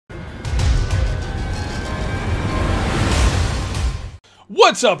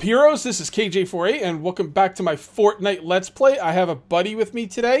What's up, heroes? This is KJ48, and welcome back to my Fortnite Let's Play. I have a buddy with me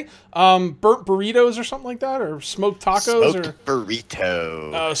today. Burnt burritos or something like that, or smoked tacos, smoked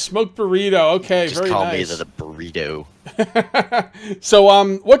burrito. Smoked burrito. Okay, just very call nice. me the burrito.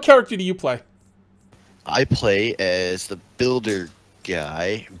 So, what character do you play? I play as the builder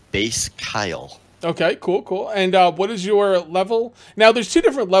guy, Base Kyle. Okay, cool. And what is your level? Now, there's two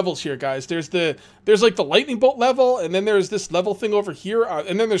different levels here, guys. There's like the lightning bolt level, and then there's this level thing over here,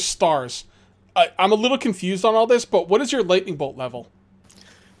 and then there's stars. I'm a little confused on all this, but what is your lightning bolt level?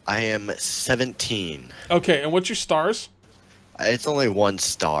 I am 17. Okay, and what's your stars? It's only 1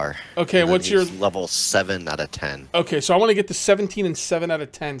 star. Okay, and what's your level 7 out of 10? Okay, so I want to get to 17 and 7 out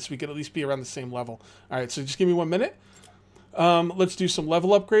of 10, so we could at least be around the same level. All right, so just give me 1 minute. Let's do some level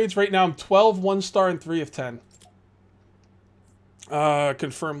upgrades. Right now I'm 12, 1 star, and 3 of 10.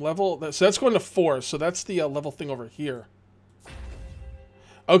 Confirm level. So that's going to 4. So that's the level thing over here.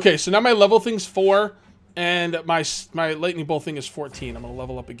 Okay, so now my level thing's 4, and my lightning bolt thing is 14. I'm going to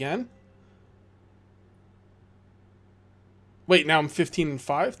level up again. Wait, now I'm 15 and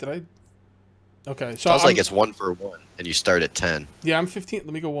 5? Did I? Okay, so Sounds like it's 1 for 1, and you start at 10. Yeah, I'm 15.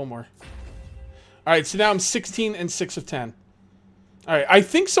 Let me go one more. All right, so now I'm 16 and 6 of 10. All right, I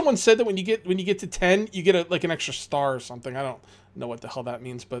think someone said that when you get to 10, you get like an extra star or something. I don't know what the hell that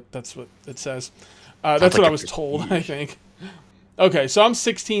means, but that's what it says. That's like what I was told, I think. Okay, so I'm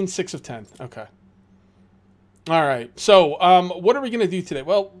 16, 6 of 10. Okay. All right. So, what are we gonna do today?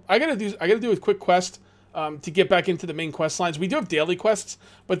 Well, I gotta do a quick quest to get back into the main quest lines. We do have daily quests,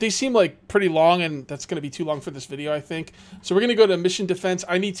 but they seem like pretty long, and that's going to be too long for this video, I think. So we're going to go to mission defense.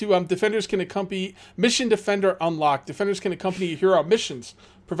 I need to, defenders can accompany, mission defender unlocked. Defenders can accompany your hero on missions,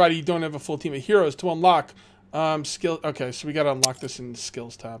 provided you don't have a full team of heroes to unlock. Skill, okay, so we got to unlock this in the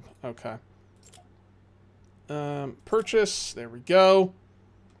skills tab. Okay. Purchase, there we go.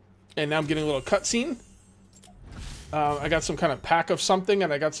 And now I'm getting a little cutscene. I got some kind of pack of something,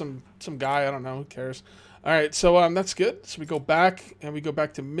 and I got some guy, I don't know, who cares. All right, so that's good. So we go back, and we go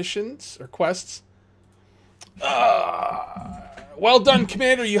back to missions, or quests. Well done,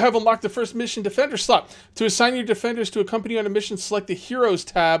 Commander. You have unlocked the first mission defender slot. To assign your defenders to accompany you on a mission, select the Heroes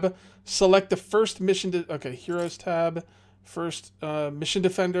tab. Select the first mission, okay, Heroes tab. First mission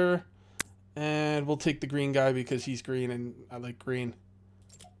defender. And we'll take the green guy because he's green, and I like green.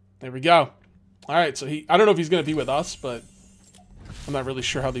 There we go. All right, so I don't know if he's going to be with us, but I'm not really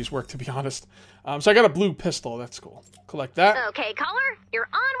sure how these work, to be honest. So I got a blue pistol. That's cool. Collect that. Okay, caller, you're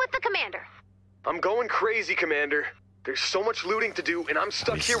on with the commander. I'm going crazy, Commander. There's so much looting to do, and I'm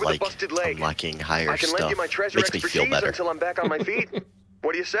stuck here with a busted leg. Unlocking higher I can stuff lend you my treasure makes me feel expertise better. until I'm back on my feet.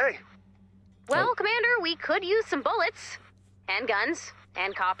 What do you say? Well, Commander, we could use some bullets. And guns.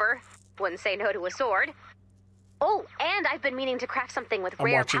 And copper. Wouldn't say no to a sword. Oh, and I've been meaning to craft something with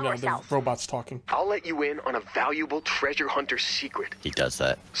rare power cells. The robots talking. I'll let you in on a valuable treasure hunter's secret. He does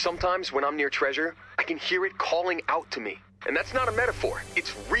that. Sometimes when I'm near treasure, I can hear it calling out to me. And that's not a metaphor.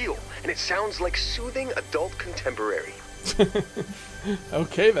 It's real, and it sounds like soothing adult contemporary.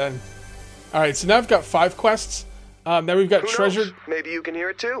 Okay, then. All right, so now I've got 5 quests. Now we've got treasured. Maybe you can hear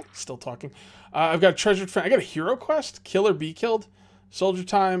it too. Still talking. I've got treasured friend. I got a hero quest. Kill or be killed. Soldier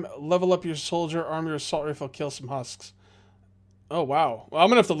time. Level up your soldier. Arm your assault rifle. Kill some husks. Oh wow. Well, I'm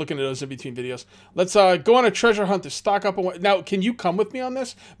gonna have to look into those in between videos. Let's go on a treasure hunt to stock up on. Now, can you come with me on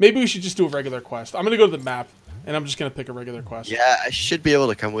this? Maybe we should just do a regular quest. I'm gonna go to the map, and I'm just gonna pick a regular quest. Yeah, I should be able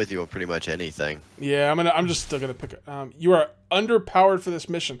to come with you on pretty much anything. Yeah, I'm just still gonna pick it. You are underpowered for this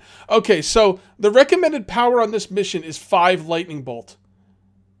mission. Okay, so the recommended power on this mission is 5 lightning bolt,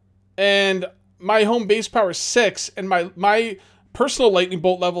 and my home base power is 6, and my personal lightning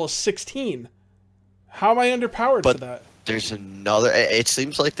bolt level is 16. How am I underpowered for that? There's another. It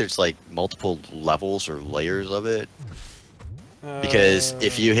seems like there's like multiple levels or layers of it. Because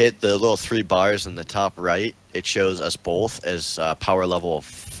if you hit the little 3 bars in the top right, it shows us both as power level of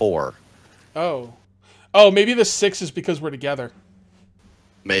 4. Oh, maybe the 6 is because we're together.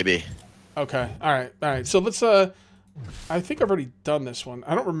 Maybe. Okay. All right. So let's. I think I've already done this one.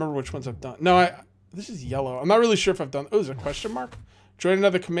 I don't remember which ones I've done. No, this is yellow. I'm not really sure if I've done. Oh, there's a question mark. Join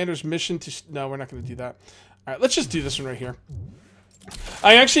another commander's mission to. No, we're not going to do that. All right, let's just do this one right here.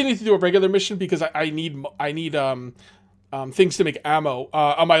 I actually need to do a regular mission because I need things to make ammo.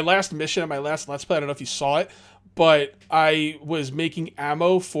 On my last mission, on my last Let's Play, I don't know if you saw it, but I was making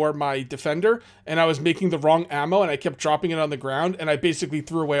ammo for my defender, and I was making the wrong ammo, and I kept dropping it on the ground, and I basically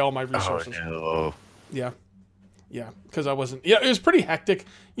threw away all my resources. Oh no. Yeah. Yeah, because I wasn't. Yeah, it was pretty hectic.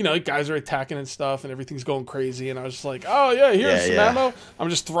 You know, guys are attacking and stuff, and everything's going crazy. And I was just like, "Oh yeah, here's some ammo." I'm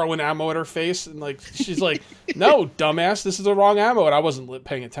just throwing ammo at her face, and like she's like, "No, dumbass, this is the wrong ammo," and I wasn't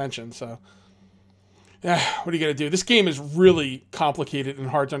paying attention. So, yeah, what are you gonna do? This game is really complicated and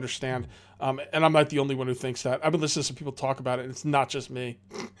hard to understand, and I'm not the only one who thinks that. I've been listening to some people talk about it, and it's not just me.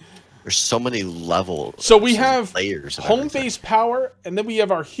 There's so many levels. So we have layers of home base power, and then we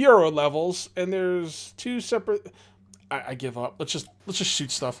have our hero levels, and there's 2 separate. I give up. Let's just shoot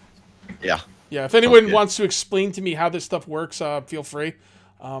stuff. Yeah. Yeah. If anyone wants to explain to me how this stuff works, feel free.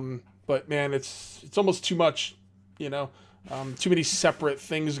 But man, it's almost too much. You know, too many separate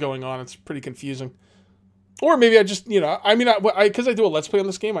things going on. It's pretty confusing. Or maybe I just, you know, I mean, because I do a Let's Play on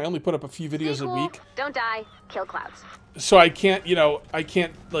this game, I only put up a few videos a week. Don't die. Kill clouds. So I can't, you know,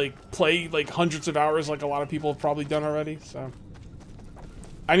 like play like hundreds of hours like a lot of people have probably done already. So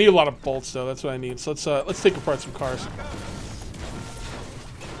I need a lot of bolts though. That's what I need. So let's take apart some cars.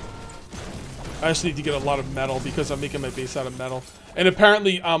 I just need to get a lot of metal because I'm making my base out of metal. And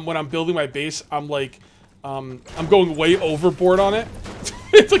apparently, when I'm building my base, I'm like, I'm going way overboard on it.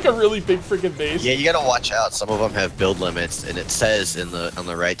 It's like a really big freaking base. Yeah, you gotta watch out. Some of them have build limits, and it says on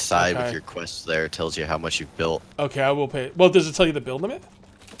the right side with your quests there, it tells you how much you've built. Okay, I will pay. Well, does it tell you the build limit?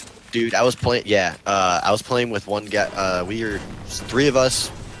 Dude, I was playing. Yeah, I was playing with one guy. 3 of us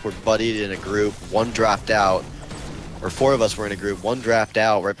were buddied in a group. One dropped out, or 4 of us were in a group. One dropped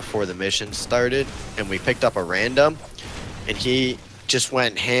out right before the mission started, and we picked up a random, and he just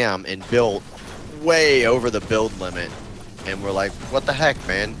went ham and built way over the build limit. And we're like, what the heck,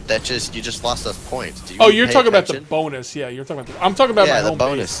 man? You just lost us points. Do you you're talking about the bonus. Yeah, you're talking about I'm talking about my home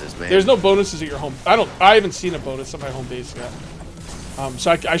bonuses, base. Man. There's no bonuses at your home. I haven't seen a bonus at my home base yet.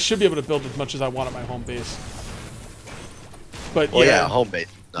 So I should be able to build as much as I want at my home base. But yeah, home base.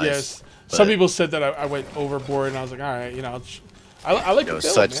 Nice. Yes. Some people said that I went overboard, and I was like, all right, you know, I like no to build,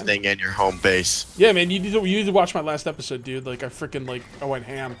 such man. thing in your home base. Yeah, man, you need to watch my last episode, dude. Like I went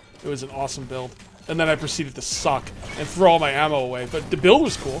ham. It was an awesome build. And then I proceeded to suck and throw all my ammo away. But the build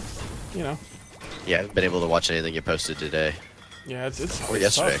was cool, you know. Yeah, I haven't been able to watch anything you posted today. Yeah, it's or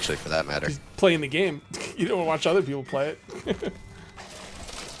yesterday, tough. actually, for that matter. Just playing the game. You don't watch other people play it.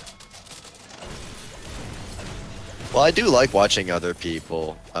 Well, I do like watching other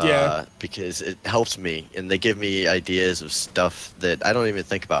people because it helps me, and they give me ideas of stuff that I don't even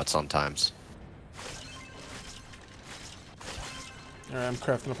think about sometimes. Alright, I'm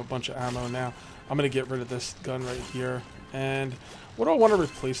crafting up a bunch of ammo now. I'm going to get rid of this gun right here. And what do I want to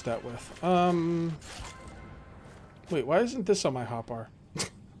replace that with? Wait, why isn't this on my hotbar?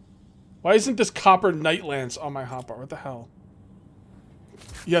 Why isn't this copper night lance on my hotbar? What the hell?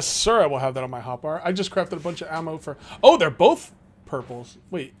 Yes, sir, I will have that on my hotbar. I just crafted a bunch of ammo for... Oh, they're both purples.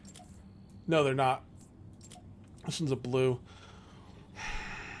 Wait. No, they're not. This one's a blue.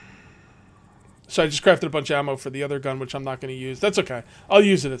 So I just crafted a bunch of ammo for the other gun, which I'm not going to use. That's okay. I'll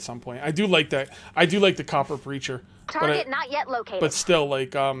use it at some point. I do like that. I do like the copper breacher. Target not yet located. But still,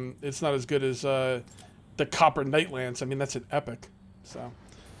 like, it's not as good as the copper night lance. I mean, that's an epic. So,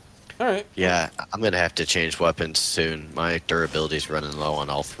 all right. Yeah, I'm going to have to change weapons soon. My durability's running low on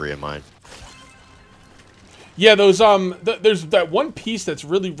all 3 of mine. Yeah, those there's that one piece that's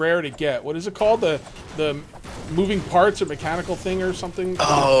really rare to get. What is it called? The moving parts or mechanical thing or something?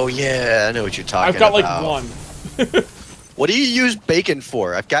 Oh yeah, I know what you're talking I've about. got like 1. What do you use bacon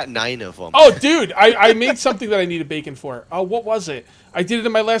for? I've got 9 of them. Oh, dude, I made something that I needed bacon for. Oh, what was it? I did it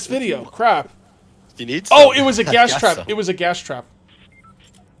in my last video. Crap. You need some? Oh, it was a gas trap. It was a gas trap.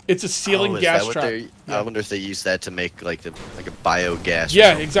 It's a ceiling gas trap. Yeah. I wonder if they use that to make like a biogas.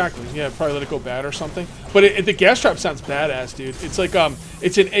 Yeah, exactly. Yeah, probably let it go bad or something. But the gas trap sounds badass, dude. It's like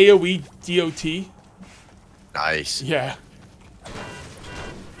it's an AOE DOT. Nice. Yeah.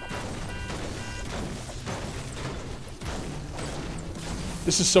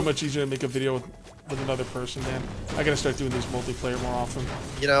 This is so much easier to make a video with another person, man. I gotta start doing these multiplayer more often.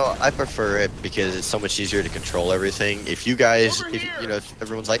 You know, I prefer it because it's so much easier to control everything. If you guys, if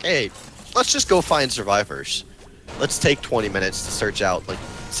everyone's like, hey, let's just go find survivors. Let's take 20 minutes to search out like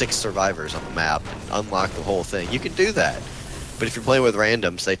 6 survivors on the map and unlock the whole thing. You can do that. But if you're playing with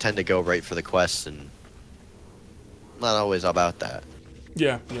randoms, they tend to go right for the quests and not always about that.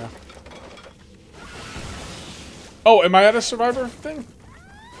 Yeah, yeah. Oh, am I at a survivor thing?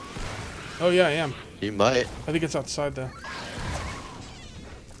 Oh yeah, I am. You might. I think it's outside there.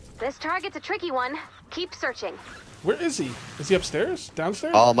 This target's a tricky one. Keep searching. Where is he? Is he upstairs?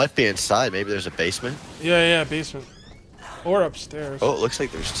 Downstairs? Oh, it might be inside. Maybe there's a basement. Yeah, basement. Or upstairs. Oh, it looks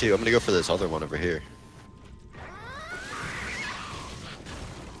like there's 2. I'm gonna go for this other one over here.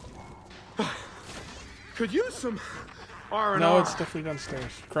 Could use some R&R. No, it's definitely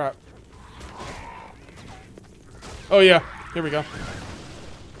downstairs. Crap. Oh yeah, here we go.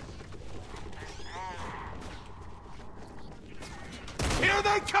 Here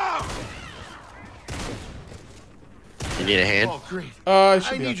they come! You need a hand? Oh, great.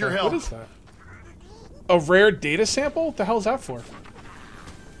 I need your help. What is that? A rare data sample? What the hell is that for?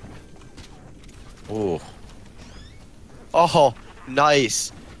 Ooh. Oh,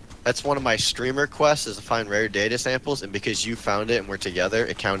 nice. That's one of my streamer quests, is to find rare data samples, and because you found it and we're together,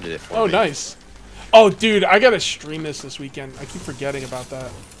 it counted it for me. Oh, nice. Oh, dude, I gotta stream this weekend. I keep forgetting about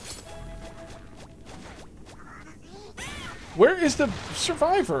that. Where is the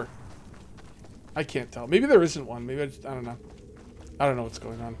survivor? I can't tell. Maybe there isn't one. Maybe I don't know. I don't know what's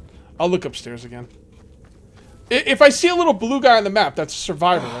going on. I'll look upstairs again. If I see a little blue guy on the map, that's a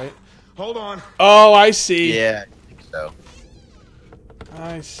survivor, right? Hold on. Oh, I see. Yeah, I think so.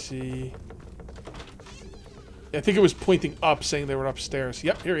 I see. I think it was pointing up, saying they were upstairs.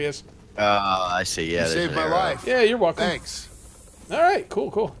 Yep, here he is. I see. Yeah, You saved my life. Yeah, you're welcome. Thanks. All right, cool,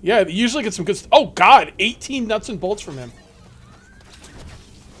 cool. Yeah, you usually get some good. Oh God, 18 nuts and bolts from him.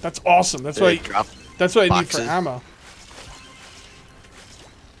 That's awesome. That's what I need for ammo.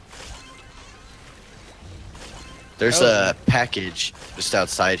 There's a package just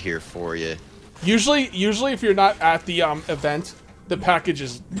outside here for you. Usually if you're not at the event, the package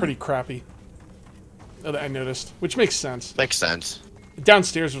is pretty crappy. I noticed, which makes sense. Makes sense.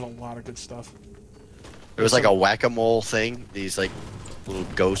 Downstairs there's a lot of good stuff. There was like a whack-a-mole thing. These like little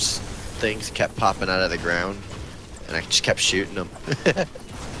ghost things kept popping out of the ground, and I just kept shooting them.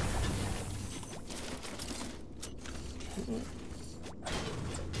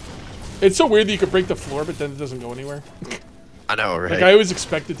 It's so weird that you could break the floor, but then it doesn't go anywhere. I know, right? Like I always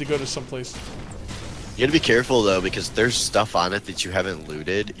expect it to go to someplace. You gotta be careful though, because there's stuff on it that you haven't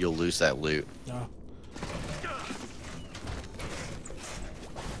looted. You'll lose that loot. No.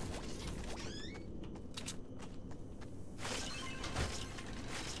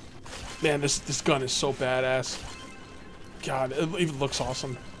 Man, this gun is so badass. God, it even looks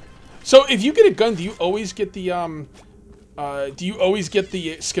awesome. So if you get a gun, do you always get the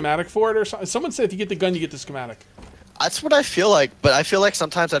schematic for it or something? Someone said if you get the gun, you get the schematic. That's what I feel like, but I feel like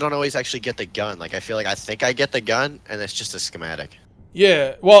sometimes I don't always actually get the gun. Like I feel like I think I get the gun, and it's just a schematic.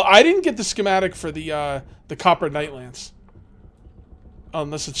 Yeah, well, I didn't get the schematic for the copper night lance.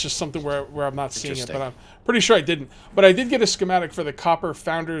 Unless it's just something where I'm not seeing it, but I'm pretty sure I didn't. But I did get a schematic for the copper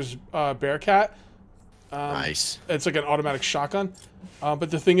founder's Bearcat. Nice. It's like an automatic shotgun. But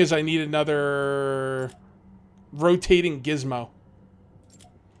the thing is, I need another rotating gizmo.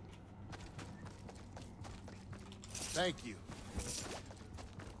 Thank you.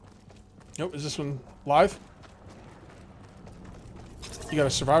 Nope, is this one live? You got a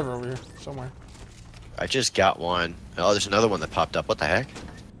survivor over here somewhere. I just got one. Oh, there's another one that popped up. What the heck?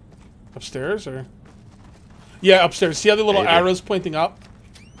 Upstairs or? Yeah, upstairs. See how the little arrows pointing up?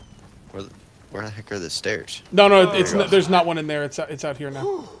 Where the heck are the stairs? No, it's there's not one in there. It's out here now.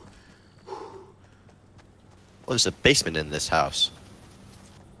 Well, there's a basement in this house.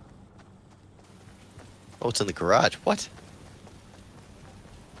 Oh, it's in the garage. What?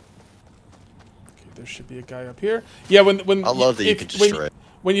 Okay, there should be a guy up here. Yeah, when I love that you can destroy it.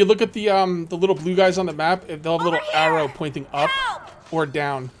 When you look at the little blue guys on the map, they'll have a little arrow pointing up or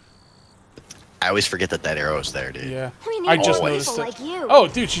down. I always forget that arrow is there, dude. Yeah, I just noticed it. like you. Oh,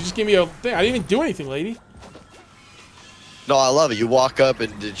 dude, she just gave me a thing. I didn't even do anything, lady. No, I love it. You walk up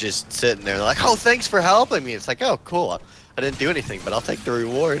and they're just sitting there like, oh, thanks for helping me. It's like, oh, cool. I didn't do anything, but I'll take the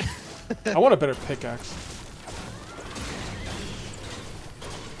reward. I want a better pickaxe.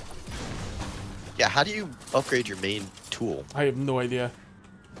 Yeah, how do you upgrade your main tool? I have no idea.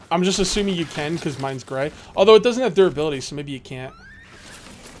 I'm just assuming you can because mine's gray. Although it doesn't have durability, so maybe you can't.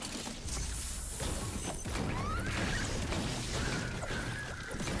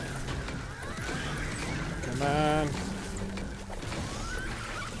 Come on.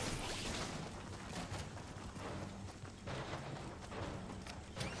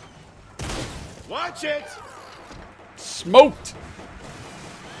 Watch it! Smoked!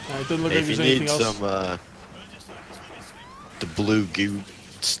 Alright, doesn't look like If you there's anything need else. some, the blue goo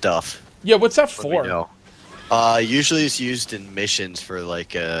stuff. Yeah, what's that let me for? know. Usually it's used in missions for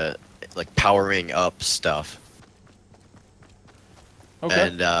like powering up stuff. Okay.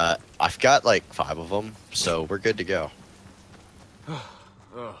 And I've got like 5 of them, so we're good to go.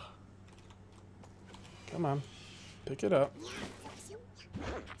 Come on. Pick it up.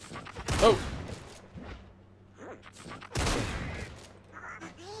 Oh!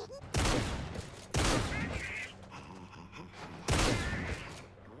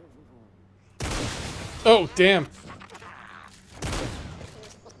 Oh, damn.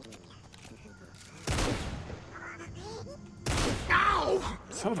 Ow!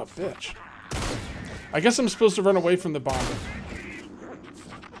 Son of a bitch. I guess I'm supposed to run away from the bomb.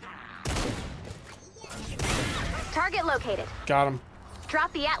 Target located. Got him.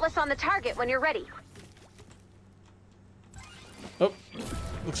 Drop the atlas on the target when you're ready. Oh,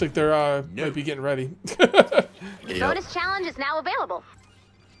 looks like they're might be getting ready. Yep. Bonus challenge is now available.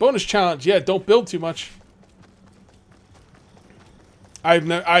 Bonus challenge, yeah. Don't build too much.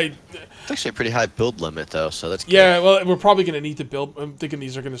 It's actually a pretty high build limit though, so that's good. Yeah. Well, we're probably gonna need to build. I'm thinking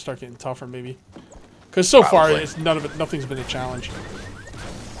these are gonna start getting tougher, maybe. Because so far, Probably. it's nothing's been a challenge.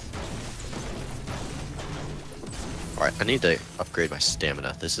 All right, I need to upgrade my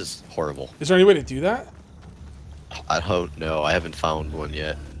stamina. This is horrible. Is there any way to do that? I don't know. I haven't found one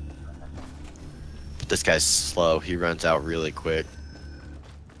yet. But this guy's slow. He runs out really quick.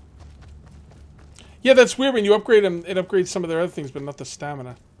 Yeah, that's weird. When you upgrade them, it upgrades some of their other things, but not the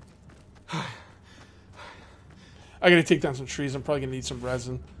stamina. I gotta take down some trees. I'm probably gonna need some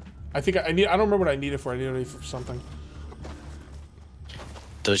resin. I think I need. I don't remember what I need it for. I need it for something.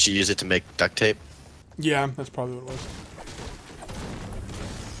 Don't you use it to make duct tape? Yeah, that's probably what it was.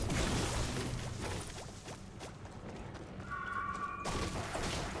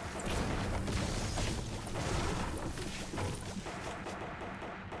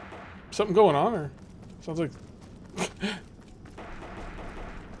 Something going on, or sounds like.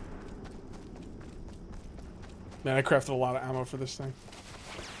 Man, I crafted a lot of ammo for this thing.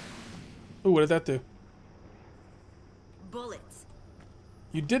 Ooh, what did that do? Bullets.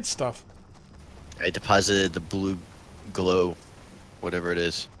 You did stuff. I deposited the blue glow, whatever it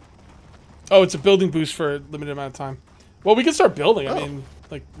is. Oh, it's a building boost for a limited amount of time. Well, we can start building. I Oh. mean,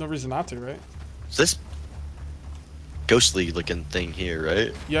 like, no reason not to, right? It's this ghostly looking thing here,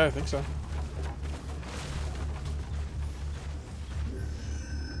 right? Yeah, I think so.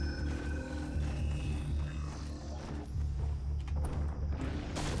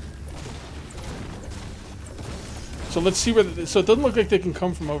 So let's see where. So it doesn't look like they can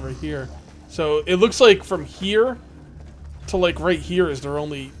come from over here. So it looks like from here to like right here is their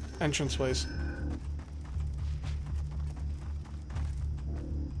only entranceways.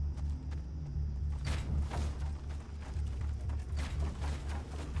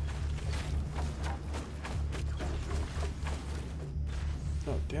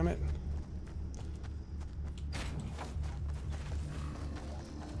 Oh, damn it.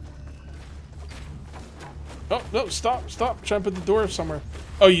 Oh, no, stop. Trying to put the door somewhere.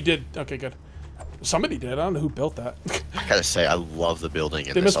 Oh, you did. Okay, good. Somebody did. I don't know who built that. I gotta say, I love the building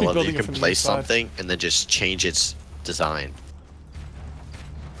in They this. must I be love that building you it can from the place inside. something and then just change its design.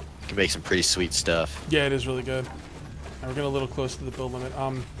 You can make some pretty sweet stuff. Yeah, it is really good. Now we're getting a little close to the build limit.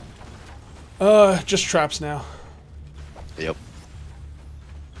 Just traps now. Yep.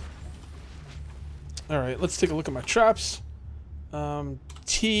 Alright, let's take a look at my traps.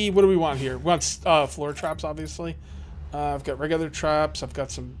 T, what do we want here? We want floor traps, obviously. I've got regular traps. I've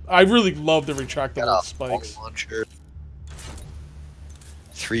got some... I really love the retractable Got a spikes. wall launcher,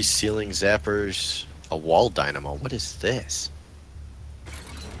 3 ceiling zappers, a wall dynamo. What is this?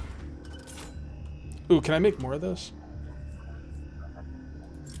 Ooh, can I make more of those?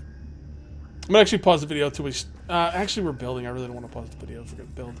 I'm gonna actually pause the video until we... actually, we're building. I really don't want to pause the video if we're gonna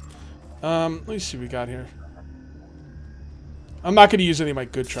build. Let me see what we got here. I'm not going to use any of my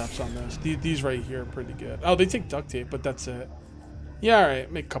good traps on those. These right here are pretty good. Oh, they take duct tape, but that's it. Yeah,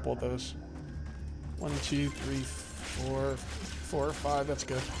 alright. Make a couple of those. 1, 2, 3, 4, 4 or 5. That's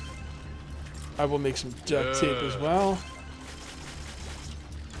good. I will make some duct tape as well.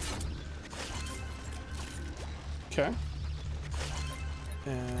 Okay.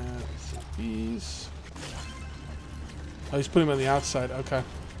 And these. Oh, he's putting them on the outside. Okay.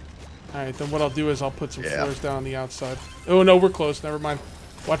 Alright, then what I'll do is I'll put some floors down on the outside. Oh, no, we're close. Never mind.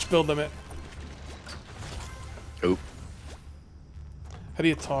 Watch build limit. Oop. How do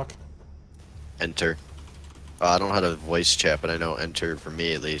you talk? Enter. I don't know how to voice chat, but I know enter for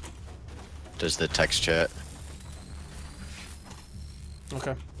me at least. Does the text chat.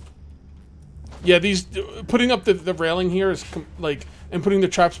 Okay. Yeah, these... Putting up the railing here is, like... And putting the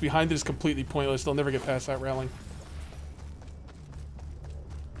traps behind it is completely pointless. They'll never get past that railing.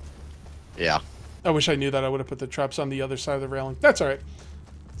 Yeah. I wish I knew that. I would have put the traps on the other side of the railing. That's alright.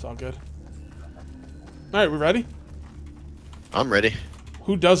 It's all good. Alright, we ready? I'm ready.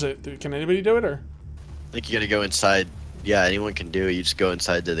 Who does it? Can anybody do it, or? I think you gotta go inside. Yeah, anyone can do it. You just go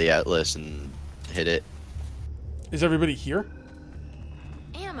inside to the Atlas and hit it. Is everybody here?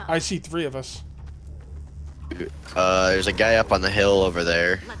 Ammo. I see 3 of us. There's a guy up on the hill over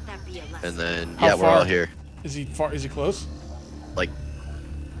there, Let that be a lesson. and then How yeah, we're far? all here. Is he far? Is he close? Like,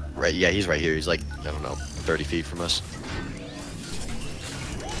 right? Yeah, he's right here. He's like, I don't know, 30 feet from us.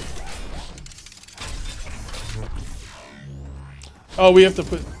 Oh, we have to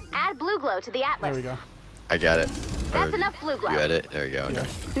put. Add blue glow to the atlas. There we go. I got it. That's enough blue glow. You had it. There you go. Yeah.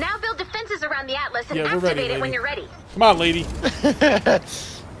 Now build defenses around the atlas and Yeah, we're activate ready, it when lady. you're ready. Come on, lady.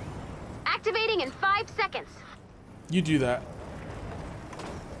 Activating in 5 seconds. You do that.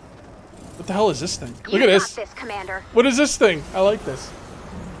 What the hell is this thing? You Look at got this. this, Commander. What is this thing? I like this.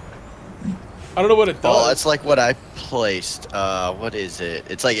 I don't know what it does. Oh, that's like what I placed. What is it?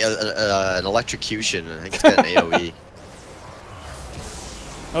 It's like an electrocution. I think it's got an AoE.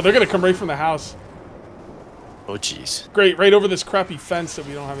 Oh, they're gonna come right from the house. Oh, jeez. Great, right over this crappy fence that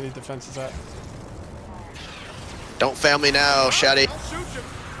we don't have any defenses at. Don't fail me now, Shotty. I'll shoot you.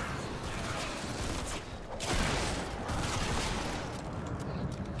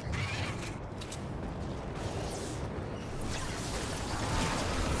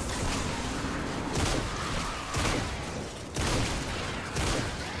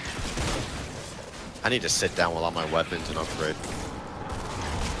 I need to sit down with all my weapons and upgrade.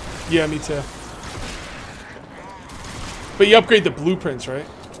 Yeah, me too. But you upgrade the blueprints, right?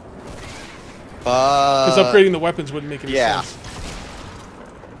 Because upgrading the weapons wouldn't make any yeah. sense.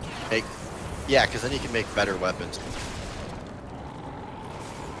 Yeah, because then you can make better weapons.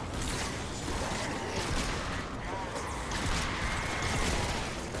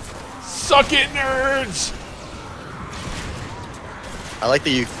 Suck it, nerds! I like that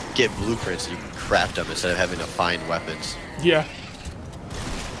you get blueprints and you can craft them instead of having to find weapons. Yeah.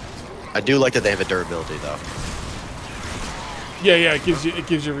 I do like that they have a durability though. Yeah, yeah, it gives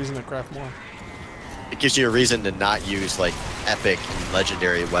you a reason to craft more. It gives you a reason to not use like epic and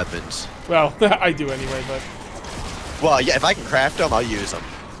legendary weapons. Well, I do anyway, but Well, yeah, if I can craft them, I'll use them.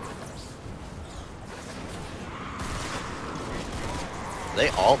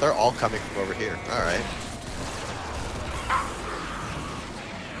 They're all coming from over here. All right.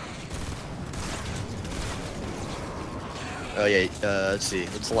 Oh yeah. Let's see.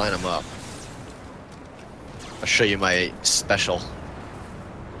 Let's line them up. I'll show you my special.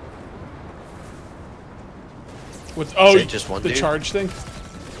 what's oh Is it just one the dude? charge thing?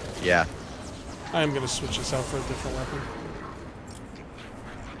 Yeah. I am gonna switch this out for a different weapon.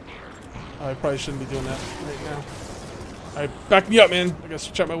 Oh, I probably shouldn't be doing that right now. Alright, back me up, man. I gotta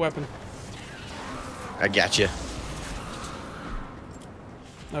switch out my weapon. I got you.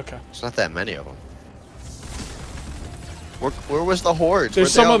 Okay. It's not that many of them. Where was the hordes? There's Where'd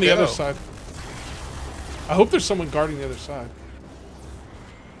they some all on the go? other side. I hope there's someone guarding the other side.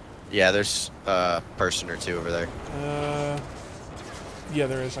 Yeah, there's a person or two over there. Yeah,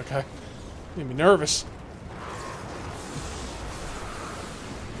 there is. Okay. Made me nervous.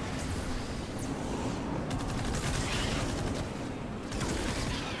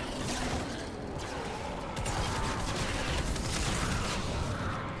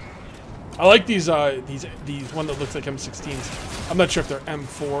 I like these one that looks like M16s. I'm not sure if they're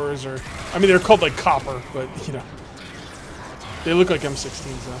M4s or I mean they're called like copper, but you know. They look like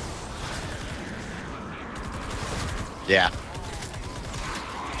M16s though. Yeah.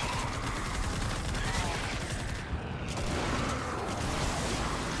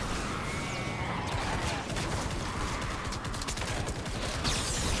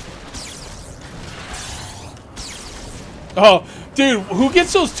 Oh, dude, who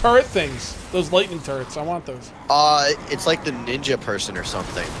gets those turret things? Those lightning turrets. I want those. It's like the ninja person or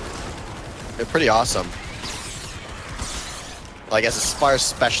something. They're pretty awesome. Like as far as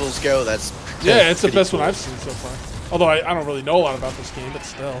specials go, that's Yeah, it's the pretty best cool. one I've seen so far. Although I don't really know a lot about this game, but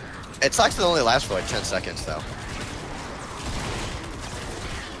still. It sucks that it only lasts for like 10 seconds though.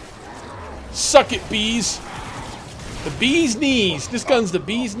 Suck it, bees. The bee's knees. This gun's the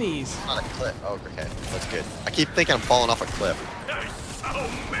bee's knees. On a cliff. Oh, okay, that's good. I keep thinking I'm falling off a cliff. There's so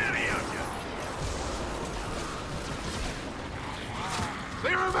many of you.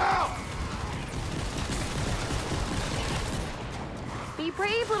 Clear them out. Be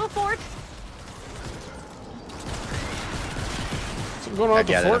brave, little fort. Something going on I at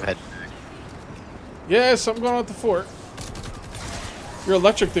the get it. fort? I'm heading. Yeah, something going on at the fort. Your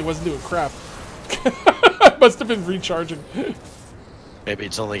electric thing wasn't doing crap. Must have been recharging. Maybe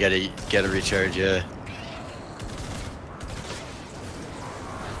it's only gotta recharge. Yeah.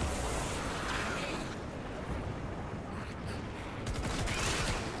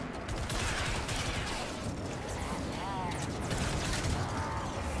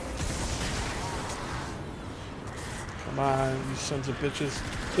 Come on, you sons of bitches.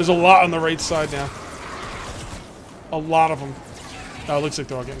 There's a lot on the right side now. A lot of them. Oh, it looks like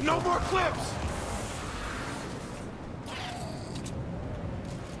they're all getting No killed. more clips!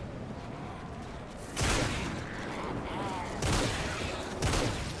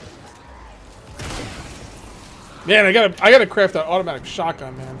 Man, I gotta craft that automatic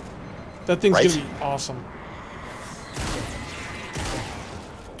shotgun, man. That thing's Right? gonna be awesome.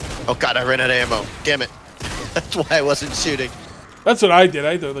 Oh god, I ran out of ammo. Damn it. That's why I wasn't shooting. That's what I did.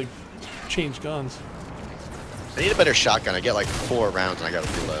 I had to like change guns. I need a better shotgun. I get like 4 rounds and I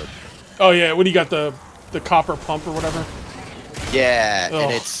gotta reload. Oh yeah, when you got the copper pump or whatever. Yeah, Ugh.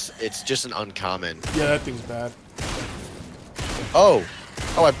 and it's just an uncommon. Yeah, that thing's bad. Oh,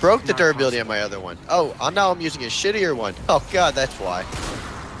 I broke the durability on my other one. Oh, now I'm using a shittier one. Oh god, that's why.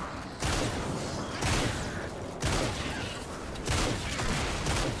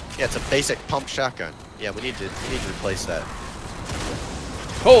 Yeah, it's a basic pump shotgun. Yeah, we need to replace that.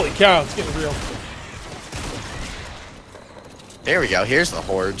 Holy cow, it's getting real. There we go. Here's the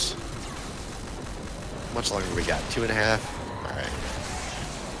hordes. How much longer we got? 2.5. All right.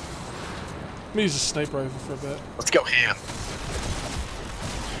 Let me use a sniper rifle for a bit. Let's go ham.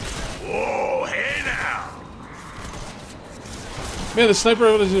 Whoa, hey now! Man, the sniper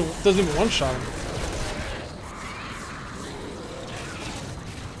rifle doesn't even one-shot him.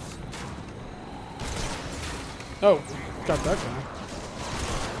 Oh, got that guy.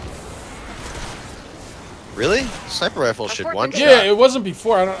 Really? Sniper rifle should one shot. Yeah, it wasn't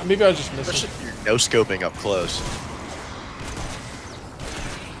before. I don't. Maybe I was just missing. Especially if you're no scoping up close.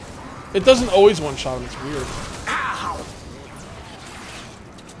 It doesn't always one-shot him. It's weird. Ow!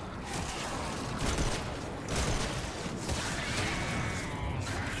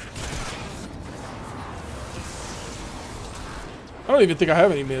 I don't even think I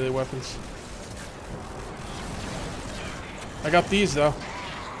have any melee weapons. I got these though.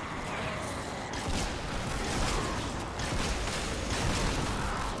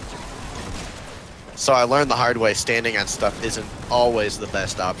 So I learned the hard way, standing on stuff isn't always the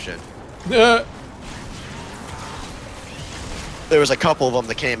best option. Yeah. There was a couple of them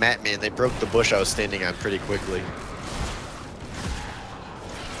that came at me and they broke the bush I was standing on pretty quickly.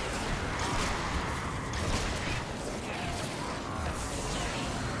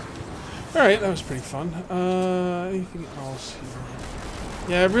 Alright, that was pretty fun. Anything else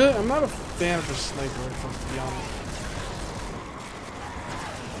here? Yeah, I'm not a fan of the sniper rifle, to be honest.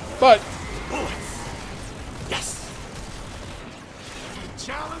 But Yes!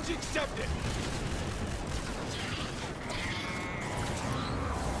 Challenge accepted!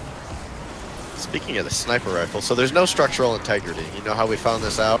 Speaking of the sniper rifle, so there's no structural integrity. You know how we found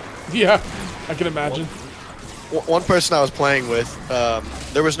this out? yeah, I can imagine. One person I was playing with,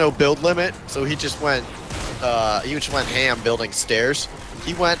 there was no build limit, so he just went ham building stairs.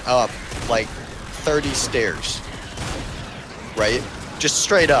 He went up like 30 stairs, right? Just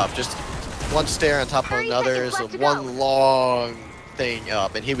straight up, just one stair on top of 30 another, seconds so left to go. one long thing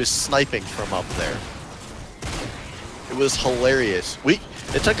up, and he was sniping from up there. It was hilarious.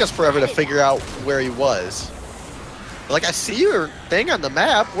 It took us forever to figure out where he was. Like, I see your thing on the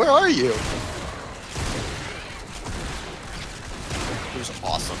map. Where are you? It was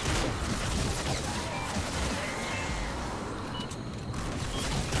awesome.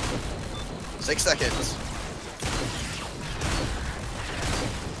 Six seconds.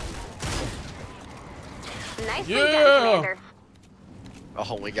 Nicely Yeah. done, Commander.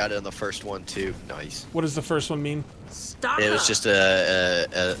 Oh, we got it in the first one too. Nice. What does the first one mean? Stop. It was just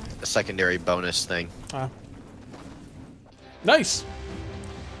a secondary bonus thing. Nice.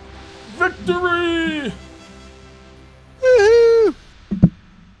 Victory! Woohoo!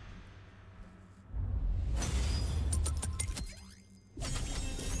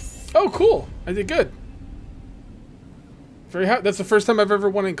 Oh, cool. I did good. Very happy. That's the first time I've ever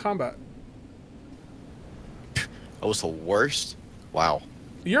won in combat. That was the worst. Wow.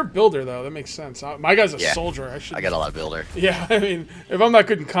 You're a builder, though. That makes sense. My guy's a Yeah. soldier. I got a lot of builder. Yeah, I mean, if I'm not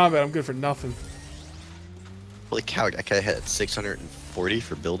good in combat, I'm good for nothing. Holy cow! I could hit 640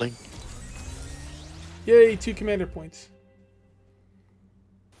 for building. Yay, 2 commander points.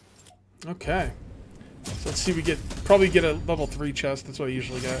 Okay. So let's see, we probably get a level 3 chest. That's what I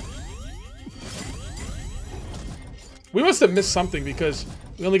usually get. We must have missed something because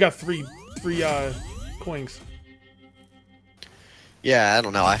we only got three coins. Yeah, I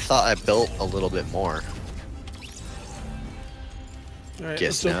don't know. I thought I built a little bit more. Alright,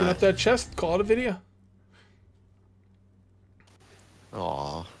 Guess let's open not. up that chest, call it a video.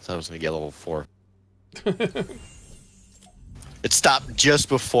 Aw, thought I was gonna get level 4. It stopped just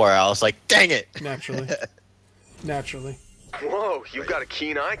before. I was like, dang it! Naturally. Naturally. Whoa, you've got a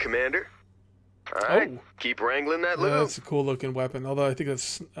keen eye, Commander. All right, Oh. keep wrangling that loot. That's a cool looking weapon. Although I think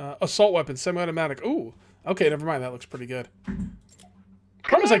that's assault weapon, semi-automatic. Ooh. Okay, never mind. That looks pretty good.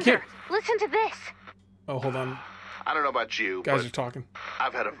 Problem is I can't. Listen to this. Oh, hold on. I don't know about you, Guys but are talking.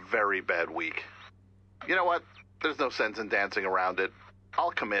 I've had a very bad week. You know what? There's no sense in dancing around it.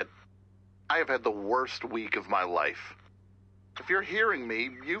 I'll commit. I have had the worst week of my life. If you're hearing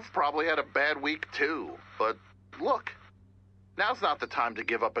me, you've probably had a bad week too. But look, now's not the time to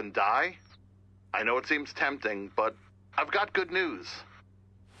give up and die. I know it seems tempting, but I've got good news.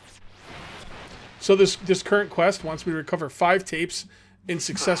 So this current quest wants me to recover 5 tapes in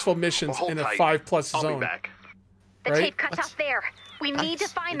successful missions Well, in a hold tight. 5+ I'll zone. be back. The Right? tape cuts That's- off there. We need to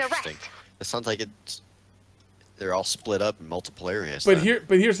That's find the rest. interesting. It sounds like they're all split up in multiple areas. But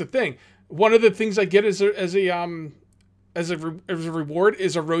then. here's the thing. One of the things I get as a reward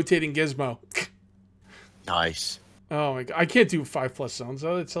is a rotating gizmo. Nice. Oh my god, I can't do 5+ zones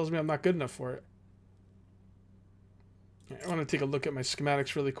though. It tells me I'm not good enough for it. I want to take a look at my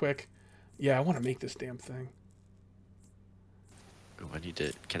schematics really quick. Yeah, I want to make this damn thing. Ooh, I need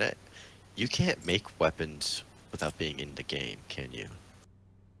to. Can I? You can't make weapons without being in the game, can you?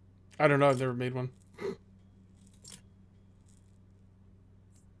 I don't know. I've never made one.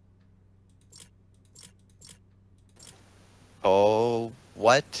 Oh,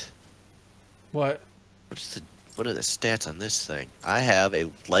 what? What? What are the stats on this thing? I have a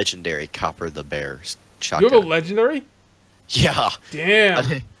legendary Copper the Bear You shotgun. have a legendary? Yeah. Damn.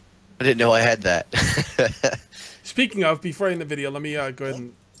 I didn't know I had that. Speaking of, before I end the video, let me go ahead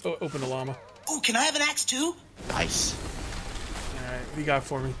and open the llama. Oh, can I have an axe too? Nice. All right, what you got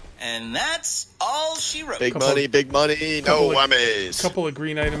for me? And that's all she wrote. Big Couple- money, big money. couple No of- whammies. A couple of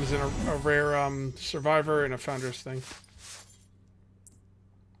green items and a rare survivor and a founder's thing.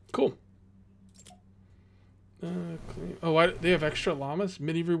 Cool. Oh, they have extra llamas?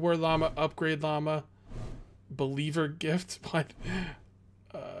 Mini reward llama, upgrade llama, believer gift. What?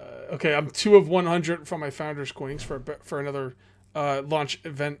 Okay, I'm 2 of 100 from my founder's coins for another launch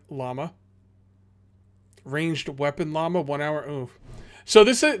event llama. Ranged weapon llama, 1 hour. Oh, so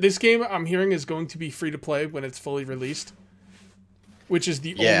this game I'm hearing is going to be free to play when it's fully released, which is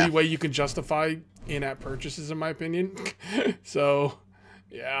the only way you can justify in-app purchases, in my opinion. So,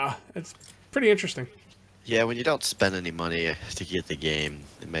 yeah, it's pretty interesting. Yeah, when you don't spend any money to get the game,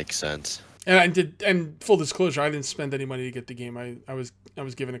 it makes sense. And full disclosure, I didn't spend any money to get the game. I was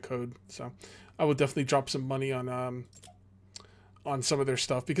given a code, so I would definitely drop some money on some of their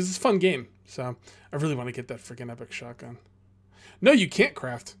stuff because it's a fun game. So I really want to get that freaking epic shotgun. No, you can't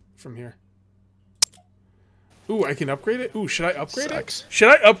craft from here. Ooh, I can upgrade it. Ooh, should I upgrade Sucks. it? Should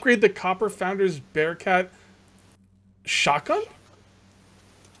I upgrade the Copper Founders Bearcat shotgun?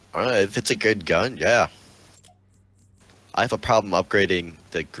 If it's a good gun, yeah. I have a problem upgrading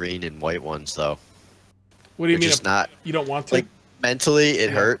the green and white ones, though. What do you They're mean? just not You don't want to? like mentally. It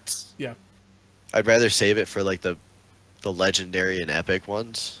Yeah. hurts. Yeah. I'd rather save it for like the legendary and epic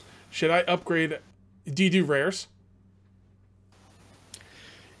ones. Should I upgrade? Do you do rares?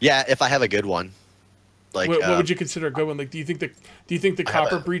 Yeah, if I have a good one. Like What would you consider a good one? Like, do you think the I have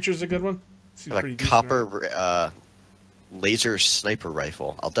Copper a- Breacher's a good one? Seems a pretty decent, right? copper laser sniper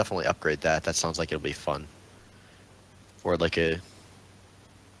rifle. I'll definitely upgrade that. That sounds like it'll be fun. Or like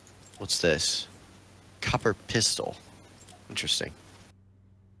what's this? Copper pistol. Interesting.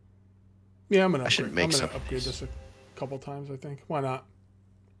 Yeah, I'm gonna I should upgrade, make I'm gonna some of upgrade these. this a couple times. I think. Why not?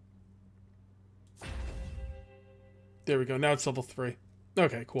 There we go. Now it's level 3.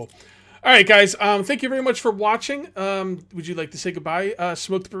 Okay, cool. All right, guys. Thank you very much for watching. Would you like to say goodbye,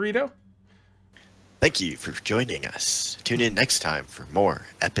 Smoked Burrito? Thank you for joining us. Tune in next time for more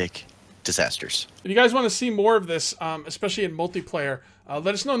epic disasters. If you guys want to see more of this, especially in multiplayer, let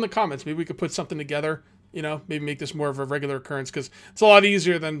us know in the comments. Maybe we could put something together. You know, maybe make this more of a regular occurrence because it's a lot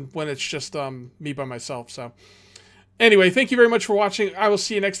easier than when it's just me by myself. So, anyway, thank you very much for watching. I will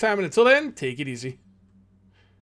see you next time, and until then, take it easy.